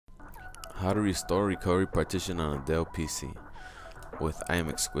How to restore recovery partition on a Dell PC with I am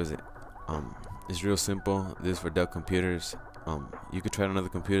exquisite. It's real simple. This is for Dell computers. You could try it on other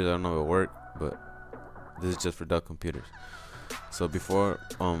computers. I don't know if it'll work, but this is just for Dell computers. So before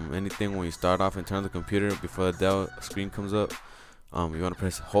anything, when you start off and turn on the computer, before the Dell screen comes up, you want to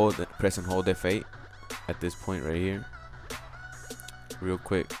press and hold F8 at this point right here, real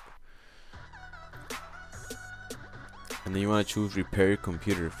quick. And then you want to choose repair your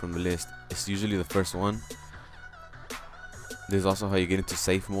computer from the list. It's usually the first one. This is also how you get into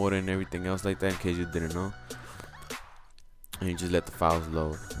safe mode and everything else like that, in case you didn't know. And you just let the files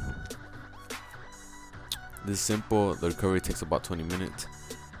load. This is simple. The recovery takes about 20 minutes.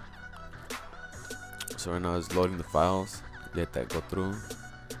 So right now it's loading the files. Let that go through.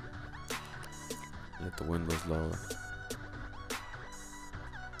 Let the windows load.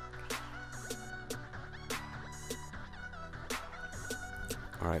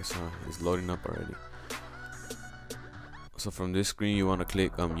 Alright, so it's loading up already. So from this screen you want to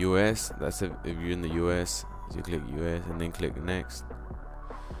click US. That's if you're in the US. So you click US and then click next.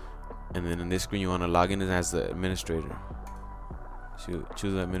 And then in this screen you want to log in as the administrator. So you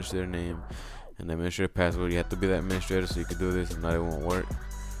choose the administrator name and the administrator password. You have to be the administrator so you can do this, if not it won't work.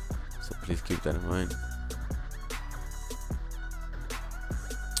 So please keep that in mind.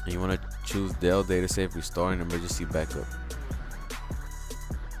 And you want to choose Dell DataSafe Restore and Emergency Backup.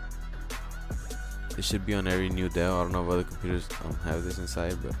 It should be on every new Dell. I don't know if other computers have this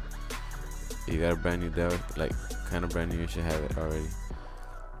inside, but if you got a brand new Dell, like kind of brand new, you should have it already.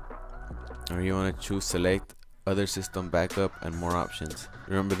 Or you want to choose select other system backup and more options.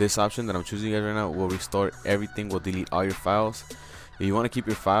 Remember, this option that I'm choosing guys right now will restore everything, will delete all your files. If you want to keep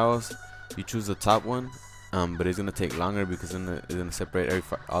your files, you choose the top one, but it's gonna take longer because it's gonna separate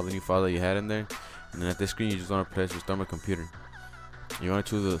all the new files that you had in there. And then at this screen you just want to press restore my computer. You want to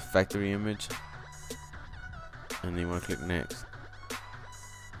choose the factory image and then you want to click next.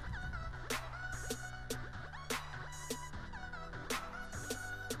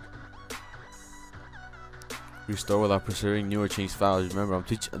 Restore without preserving new or changed files. Remember, I'm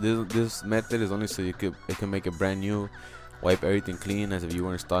teaching this method is only so it can make it brand new, wipe everything clean as if you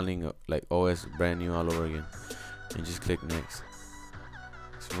were installing like OS brand new all over again. And just click next.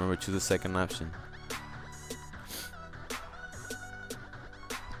 So remember, choose the second option.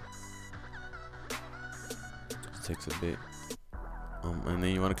 It takes a bit. And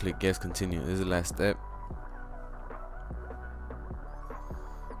then you want to click yes, continue. This is the last step.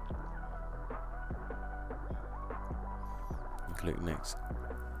 Click next.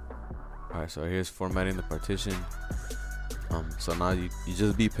 Alright, so here's formatting the partition. So now you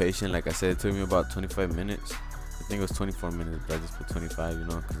just be patient. Like I said, it took me about 25 minutes. I think it was 24 minutes, but I just put 25, you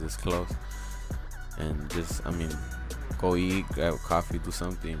know, because it's close. And just, I mean, go eat, grab a coffee, do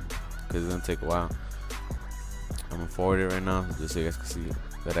something, because it's gonna take a while. I'm gonna forward it right now just so you guys can see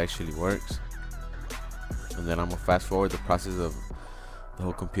that actually works. And then I'm gonna fast forward the process of the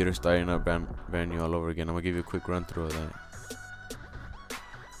whole computer starting up brand new all over again. I'm gonna give you a quick run through of that.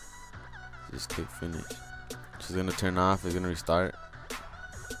 Just click finish. It's gonna turn off. It's gonna restart.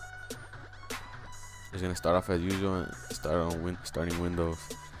 It's gonna start off as usual and start on starting Windows.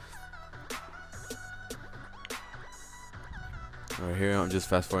 Right here, I'm just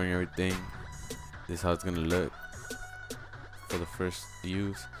fast forwarding everything. This is how it's gonna look for the first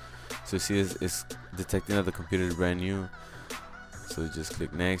use. So you see, it's detecting that the computer is brand new. So you just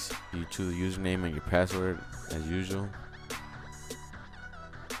click next. You choose the username and your password as usual.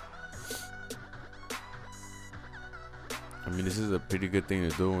 I mean, this is a pretty good thing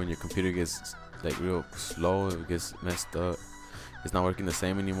to do when your computer gets like real slow, it gets messed up, it's not working the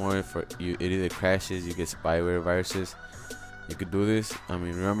same anymore. For you, it either crashes, you get spyware, viruses. You could do this. I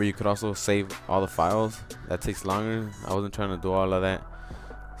mean, remember, you could also save all the files. That takes longer. I wasn't trying to do all of that,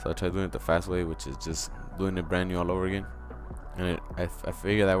 so I tried doing it the fast way, which is just doing it brand new all over again. And I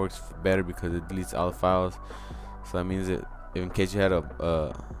figure that works better because it deletes all the files. So that means that in case you had a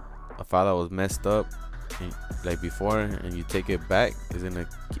file that was messed up like before and you take it back, it's gonna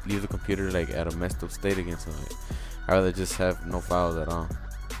leave the computer like at a messed up state again. So like, I'd rather just have no files at all.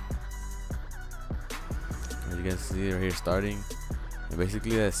 As you guys see right here, starting, and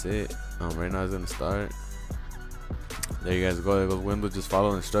basically that's it. Right now it's gonna start. There you guys go. There goes Windows. Just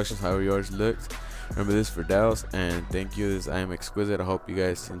follow the instructions however yours looks. Remember, this for Dells, and thank you. This I am exquisite. I hope you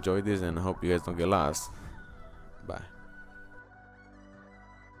guys enjoyed this and I hope you guys don't get lost. Bye.